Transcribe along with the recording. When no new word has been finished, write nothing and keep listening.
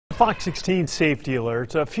Fox 16 safety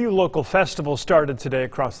alert. A few local festivals started today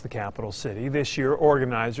across the capital city. This year,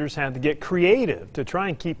 organizers had to get creative to try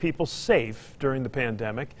and keep people safe during the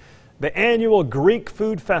pandemic. The annual Greek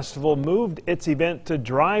Food Festival moved its event to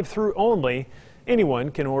drive-through only.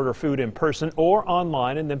 Anyone can order food in person or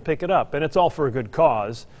online and then pick it up, and it's all for a good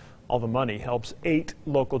cause. All the money helps 8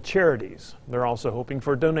 local charities. They're also hoping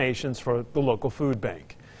for donations for the local food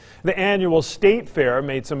bank. The annual state fair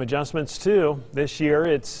made some adjustments too. This year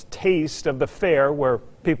it's Taste of the Fair, where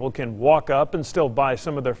people can walk up and still buy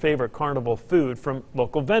some of their favorite carnival food from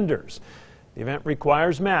local vendors. The event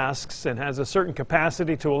requires masks and has a certain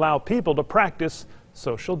capacity to allow people to practice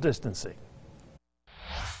social distancing.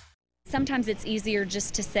 Sometimes it's easier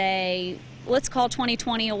just to say, let's call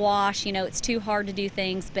 2020 a wash. You know, it's too hard to do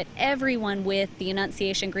things, but everyone with the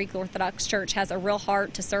Annunciation Greek Orthodox Church has a real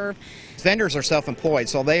heart to serve. Vendors are self-employed,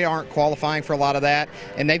 so they aren't qualifying for a lot of that,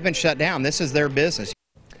 and they've been shut down. This is their business.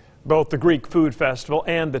 Both the Greek Food Festival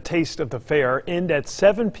and the Taste of the Fair end at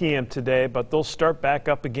 7 p.m. today, but they'll start back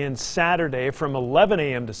up again Saturday from 11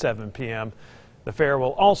 a.m. to 7 p.m. The fair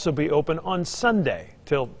will also be open on Sunday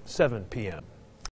till 7 p.m.